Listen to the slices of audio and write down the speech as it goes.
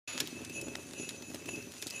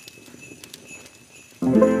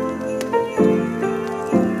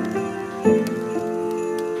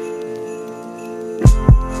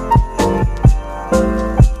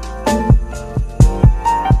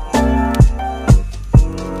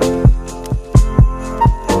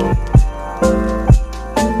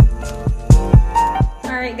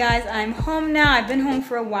I'm home now. I've been home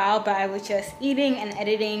for a while, but I was just eating and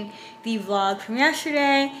editing the vlog from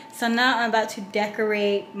yesterday. So now I'm about to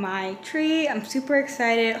decorate my tree. I'm super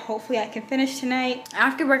excited. Hopefully I can finish tonight.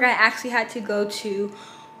 After work, I actually had to go to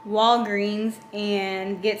Walgreens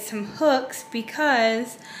and get some hooks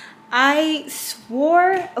because I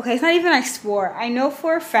swore, okay, it's not even I swore. I know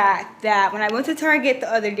for a fact that when I went to Target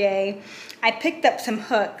the other day, I picked up some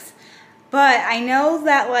hooks. But I know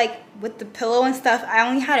that like with the pillow and stuff, I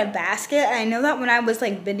only had a basket. And I know that when I was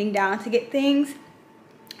like bending down to get things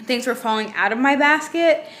were falling out of my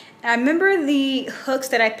basket. And I remember the hooks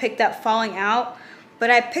that I picked up falling out, but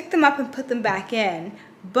I picked them up and put them back in.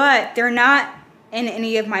 But they're not in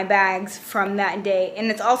any of my bags from that day. And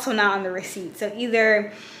it's also not on the receipt. So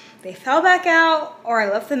either they fell back out or I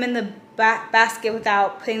left them in the basket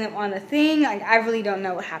without putting them on the thing. Like, I really don't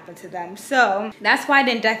know what happened to them. So that's why I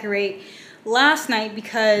didn't decorate last night,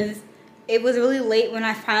 because it was really late when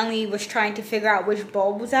I finally was trying to figure out which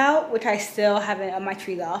bulb was out, which I still haven't, on my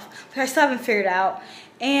tree off, which I still haven't figured out.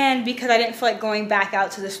 And because I didn't feel like going back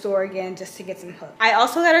out to the store again just to get some hooks. I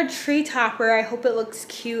also got a tree topper. I hope it looks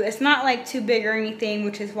cute. It's not like too big or anything,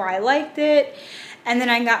 which is why I liked it. And then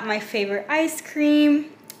I got my favorite ice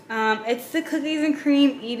cream. It's the cookies and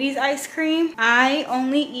cream Edie's ice cream. I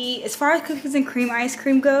only eat, as far as cookies and cream ice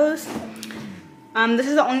cream goes, this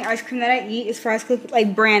is the only ice cream that I eat as far as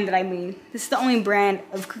brand that I mean. This is the only brand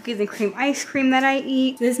of cookies and cream ice cream that I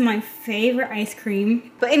eat. This is my favorite ice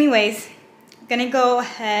cream. But anyways, I'm gonna go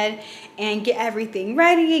ahead and get everything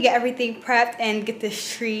ready, get everything prepped, and get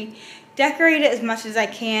this tree decorated as much as I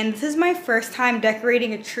can. This is my first time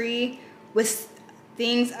decorating a tree with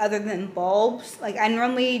things other than bulbs. Like, I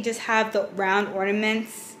normally just have the round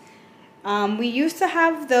ornaments. We used to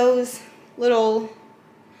have those little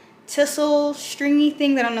tissel stringy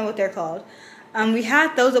things. I don't know what they're called. We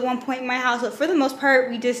had those at one point in my house, but for the most part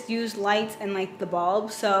we just used lights and like the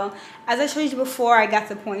bulbs. So as I showed you before, I got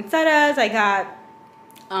the poinsettias, I got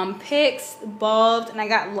picks, bulbs, and I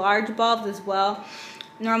got large bulbs as well.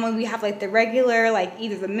 Normally we have like the regular, like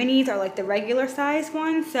either the minis or like the regular size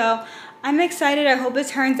ones. So I'm excited. I hope it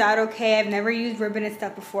turns out okay. I've never used ribbon and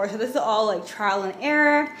stuff before, so this is all like trial and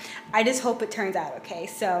error. I just hope it turns out okay.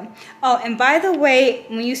 So, oh, and by the way,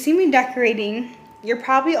 when you see me decorating, you're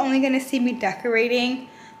probably only gonna see me decorating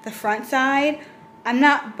the front side. I'm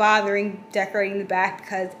not bothering decorating the back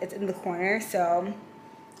because it's in the corner. So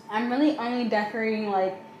I'm really only decorating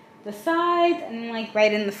like the sides and like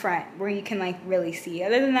right in the front where you can like really see.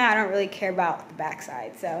 Other than that, I don't really care about the back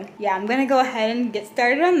side. So yeah, I'm gonna go ahead and get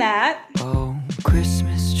started on that. Oh,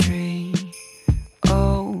 Christmas tree.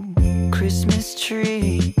 Oh, Christmas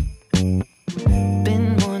tree.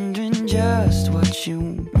 Been wondering just what you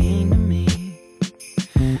mean to me.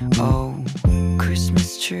 Oh,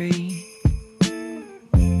 Christmas tree.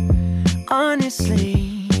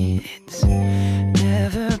 Honestly, it's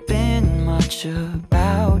never been much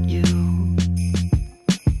about you.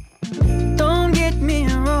 Don't get me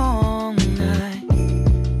wrong, I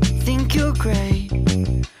think you're great.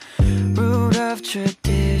 Root of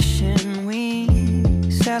tradition we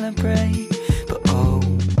celebrate. But oh,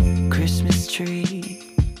 Christmas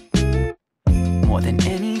tree, more than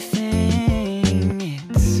anything,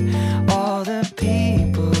 it's all the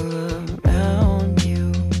people around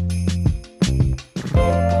you.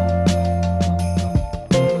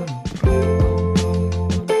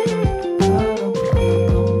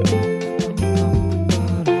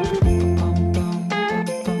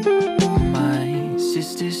 My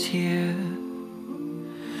sister's here,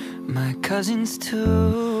 my cousins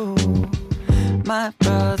too. My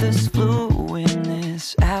brothers flew in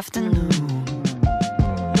this afternoon.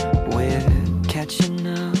 We're catching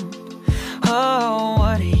up. Oh,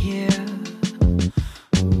 what a year.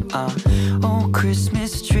 Oh,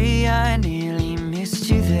 Christmas tree, I nearly missed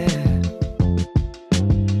you there.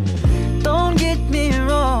 Don't get me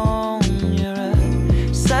wrong, you're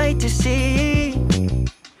a sight to see,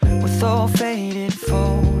 with all faded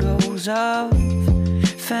photos of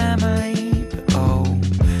family. But oh,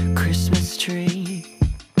 Christmas tree,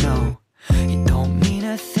 no, you don't mean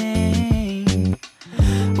a thing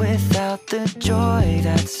without the joy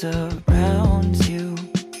that surrounds you.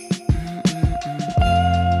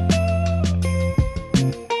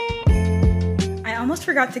 I almost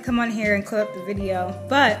forgot to come on here and clip up the video,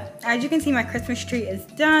 but as you can see, my Christmas tree is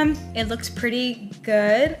done. It looks pretty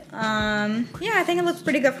good. Yeah, I think it looks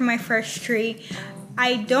pretty good for my first tree.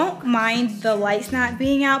 I don't mind the lights not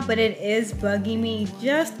being out, but it is bugging me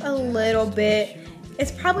just a little bit.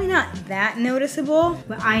 It's probably not that noticeable,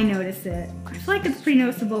 but I notice it. I feel like it's pretty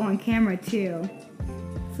noticeable on camera too.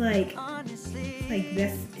 It's like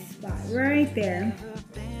this spot right there.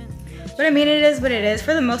 But I mean, it is what it is.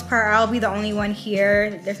 For the most part, I'll be the only one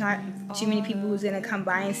here. There's not too many people who's gonna come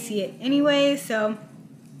by and see it anyway, so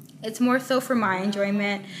it's more so for my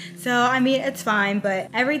enjoyment. So I mean, it's fine, but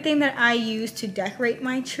everything that I use to decorate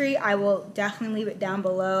my tree, I will definitely leave it down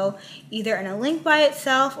below, either in a link by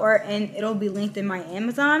itself or it'll be linked in my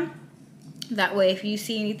Amazon. That way, if you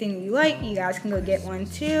see anything you like, you guys can go get one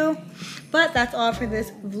too. But that's all for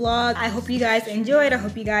this vlog. I hope you guys enjoyed. I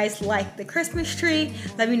hope you guys like the Christmas tree.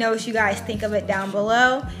 Let me know what you guys think of it down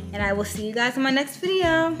below. And I will see you guys in my next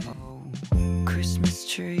video. Christmas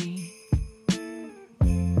tree.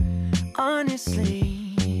 Honestly,